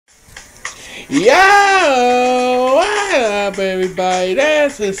Yo, what up, everybody?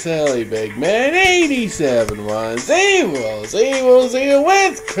 This is Silly Big Man 87 Ones Evils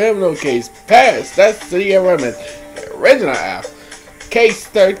with Criminal Case Paris. That's the original app. Case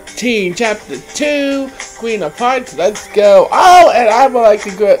 13, Chapter 2, Queen of Hearts. Let's go. Oh, and I would like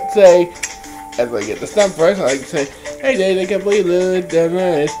to say, as I get the stuff first, I like to say, hey, Dave, I can't believe Lily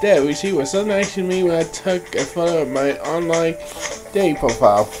Dead. She was so nice to me when I took a photo of my online dating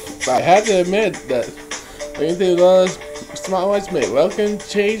profile. I had to admit that looking through Lola's smartwatch made welcome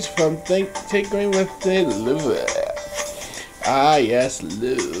change from tinkering with the Lou. Ah, yes,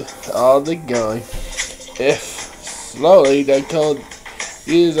 Lou. All the going. If slowly, the code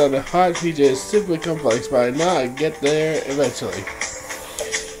used on the heart feature is super complex, but I know I get there eventually.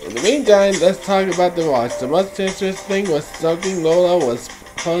 In the meantime, let's talk about the watch. The most interesting thing was something Lola was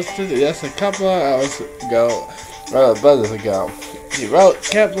posted just a couple of hours ago, or buzzes ago. She wrote,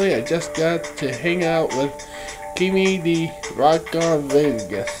 carefully, I just got to hang out with Kimmy D. Rock on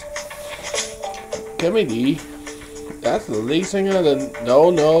Vegas. Kimmy D? That's the lead singer of the No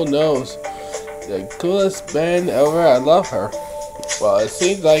Nos. The coolest band ever. I love her. Well, it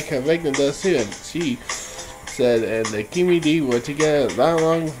seems like her victim does too. And she said, and the Kimmy D were together not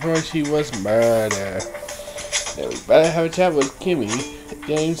long before she was murdered. And we better have a chat with Kimmy.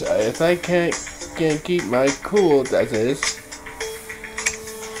 James, if I can't keep my cool, that is.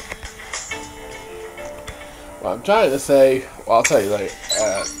 What I'm trying to say, well, I'll tell you later.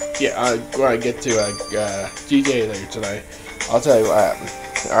 Yeah, when I get to GJ later tonight, I'll tell you what happened.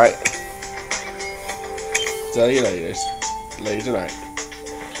 Alright? Tell you later tonight.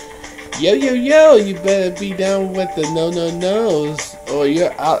 Yo, you better be down with the No-No-Nos, or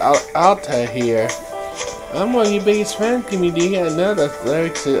you're out here. I'm one of your biggest fans, Kimmy D. I know the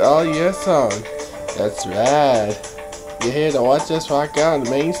lyrics to all your songs. That's right. You're here to watch us rock out on the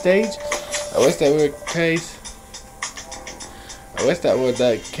main stage? I wish that were the case. I wish that were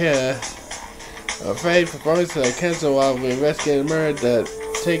the case. I'm afraid performances are canceled while we investigate the murder that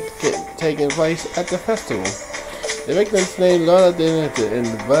taking place at the festival. The victim's name Lola didn't and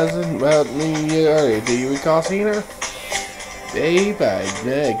the buzzing about me a year earlier. Do you recall seeing her? Babe, I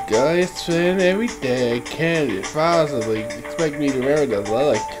met guys friend every day. I can't possibly expect me to remember the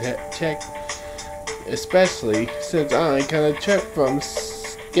Lola check, especially since I kinda tripped from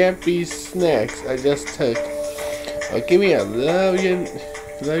scampy snacks I just took. Oh, give me a love you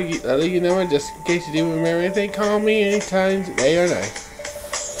number just in case you do remember anything. Call me anytime, day or night.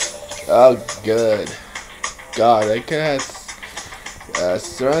 Oh, good. God, I could have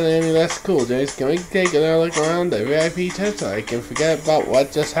surrounded any less cool. James, can we take another look around the VIP tent so I can forget about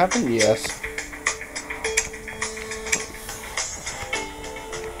what just happened? Yes.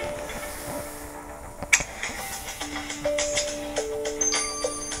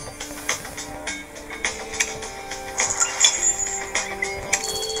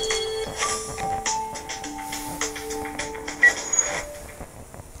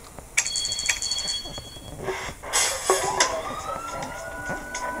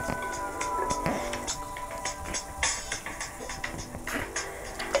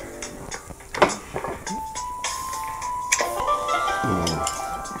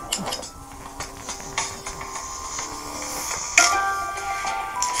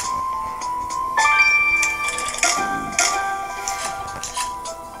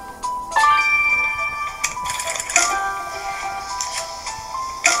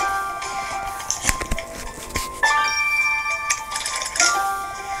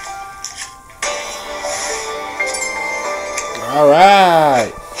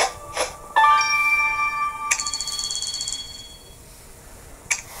 Alright.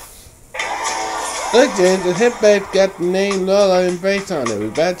 Look, James, the hip bag got the name Lola embraced on it. We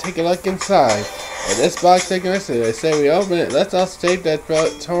better take a look inside. And this box taking us to, I say we open it. Let's also take that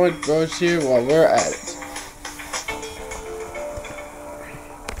torn brochure while we're at it.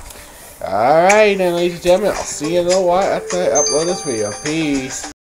 Alright, then, ladies and gentlemen, I'll see you in a little while after I upload this video. Peace.